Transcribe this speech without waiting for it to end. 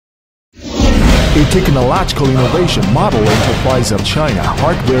a technological innovation model enterprise of China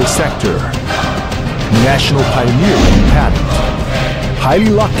hardware sector. National pioneer in patent. Highly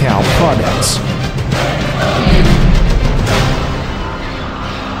lockout products.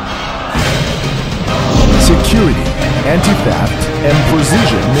 Security, anti-theft, and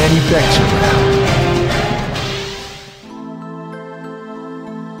precision manufacturing.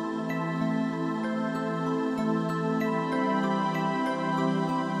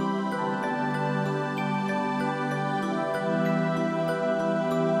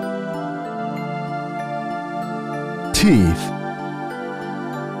 Teeth.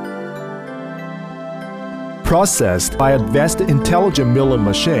 Processed by advanced intelligent milling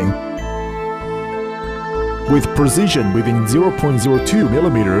machine with precision within 0.02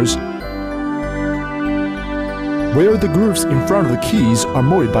 millimeters, where the grooves in front of the keys are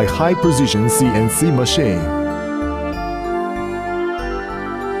molded by high-precision CNC machine.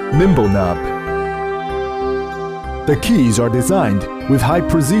 Nimble knob. The keys are designed with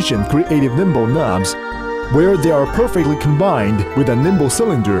high-precision creative nimble knobs where they are perfectly combined with a nimble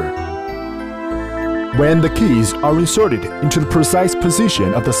cylinder. When the keys are inserted into the precise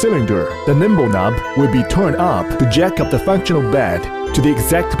position of the cylinder, the nimble knob will be turned up to jack up the functional bed to the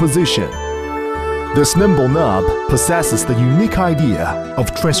exact position. This nimble knob possesses the unique idea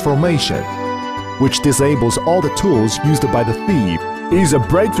of transformation, which disables all the tools used by the thief. It is a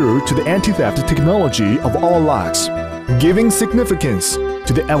breakthrough to the anti-theft technology of all locks, giving significance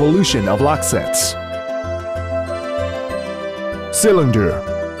to the evolution of lock sets. Cylinder.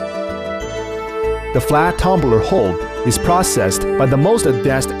 The flat tumbler hole is processed by the most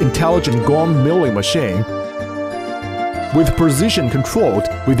advanced intelligent gong milling machine with precision controlled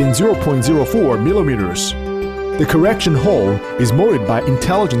within 0.04 millimeters. The correction hole is molded by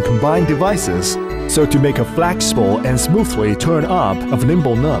intelligent combined devices so to make a flexible and smoothly turn up of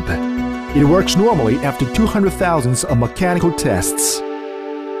nimble knob. It works normally after 200,000 of mechanical tests.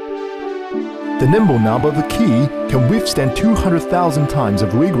 The nimble knob of the key can withstand 200,000 times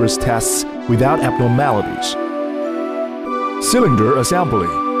of rigorous tests without abnormalities. Cylinder assembly.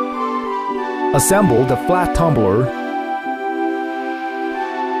 Assemble the flat tumbler.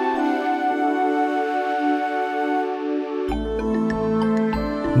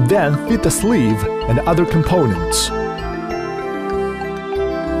 Then fit the sleeve and other components.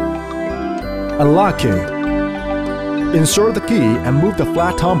 Unlocking. Insert the key and move the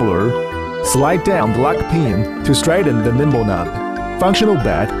flat tumbler. Slide down the lock pin to straighten the nimble knob. Functional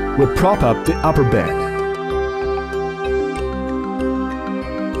bed will prop up the upper bed.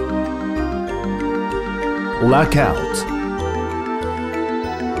 Lock out.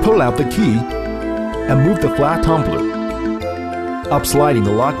 Pull out the key and move the flat tumbler, up-sliding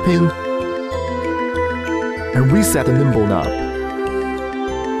the lock pin and reset the nimble knob.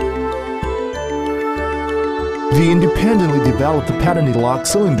 The independently developed patented lock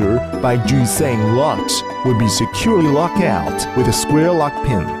cylinder by Jiseng Locks will be securely locked out with a square lock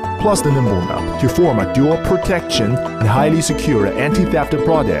pin, plus the nimble knob to form a dual protection and highly secure anti-theft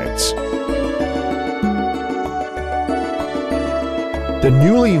products. The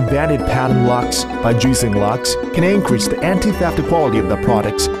newly invented patent locks by Jiseng Locks can increase the anti-theft quality of the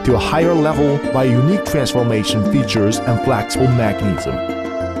products to a higher level by unique transformation features and flexible mechanism.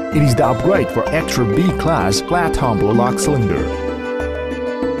 It is the upgrade for extra B-class flat tumbler lock cylinder.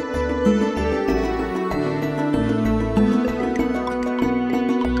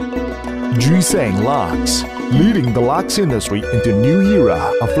 Jiseng Locks, leading the locks industry into a new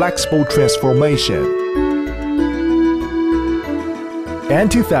era of flexible transformation.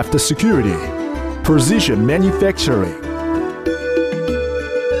 Anti-theft security, precision manufacturing.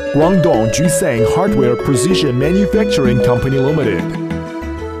 Guangdong Jiseng Hardware Precision Manufacturing Company Limited.